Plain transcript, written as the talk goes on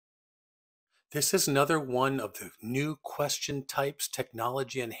This is another one of the new question types,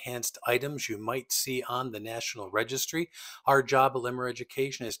 technology enhanced items you might see on the National Registry. Our job at Limmer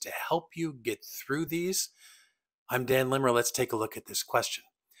Education is to help you get through these. I'm Dan Limmer. Let's take a look at this question.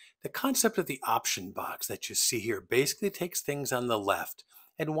 The concept of the option box that you see here basically takes things on the left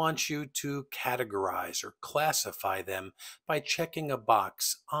and wants you to categorize or classify them by checking a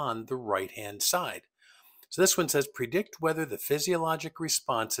box on the right hand side. So this one says predict whether the physiologic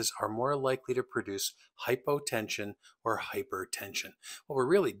responses are more likely to produce hypotension or hypertension. What we're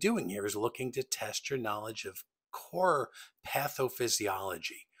really doing here is looking to test your knowledge of core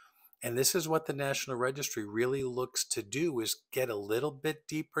pathophysiology. And this is what the National Registry really looks to do, is get a little bit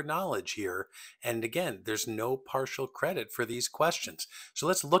deeper knowledge here. And again, there's no partial credit for these questions. So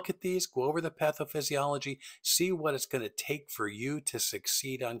let's look at these, go over the pathophysiology, see what it's going to take for you to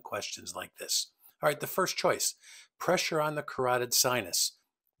succeed on questions like this. All right, the first choice, pressure on the carotid sinus.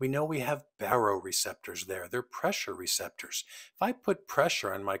 We know we have baroreceptors there. They're pressure receptors. If I put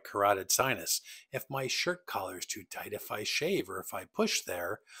pressure on my carotid sinus, if my shirt collar is too tight, if I shave or if I push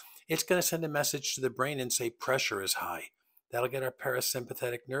there, it's going to send a message to the brain and say pressure is high. That'll get our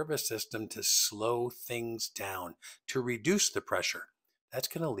parasympathetic nervous system to slow things down, to reduce the pressure. That's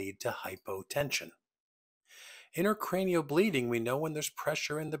going to lead to hypotension. Intracranial bleeding, we know when there's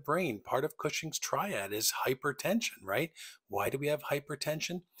pressure in the brain. Part of Cushing's triad is hypertension, right? Why do we have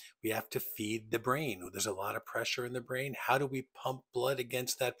hypertension? We have to feed the brain. There's a lot of pressure in the brain. How do we pump blood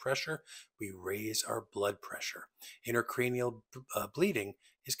against that pressure? We raise our blood pressure. Intracranial bleeding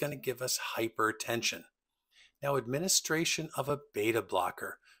is going to give us hypertension. Now, administration of a beta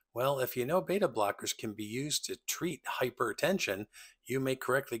blocker. Well, if you know beta blockers can be used to treat hypertension, you may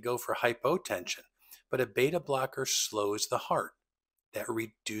correctly go for hypotension. But a beta blocker slows the heart. That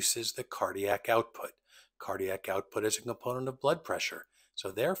reduces the cardiac output. Cardiac output is a component of blood pressure.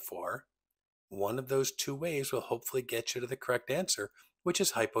 So therefore, one of those two ways will hopefully get you to the correct answer, which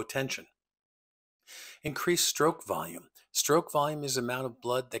is hypotension. Increased stroke volume. Stroke volume is the amount of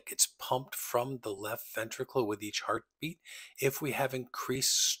blood that gets pumped from the left ventricle with each heartbeat. If we have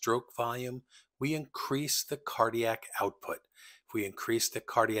increased stroke volume, we increase the cardiac output. If we increase the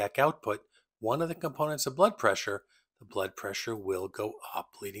cardiac output, one of the components of blood pressure, the blood pressure will go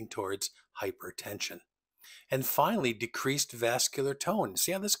up, leading towards hypertension. And finally, decreased vascular tone.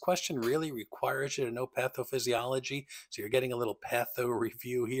 See how this question really requires you to know pathophysiology? So you're getting a little patho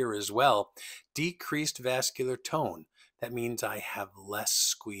review here as well. Decreased vascular tone. That means I have less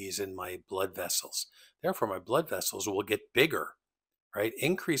squeeze in my blood vessels. Therefore, my blood vessels will get bigger, right?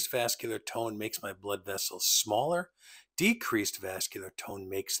 Increased vascular tone makes my blood vessels smaller. Decreased vascular tone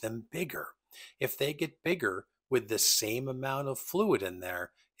makes them bigger. If they get bigger with the same amount of fluid in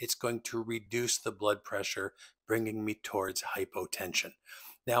there, it's going to reduce the blood pressure, bringing me towards hypotension.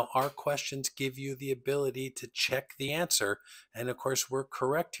 Now, our questions give you the ability to check the answer. And of course, we're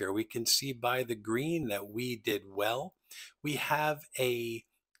correct here. We can see by the green that we did well. We have a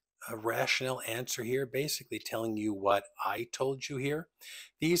rational answer here, basically telling you what I told you here.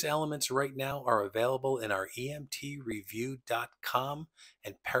 These elements right now are available in our emtreview.com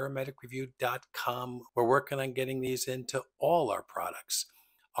and paramedicreview.com. We're working on getting these into all our products.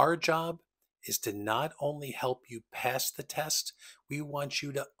 Our job is to not only help you pass the test, we want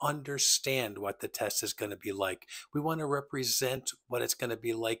you to understand what the test is going to be like. We want to represent what it's going to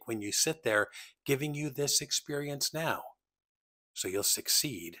be like when you sit there, giving you this experience now, so you'll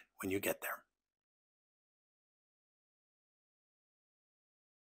succeed when you get there.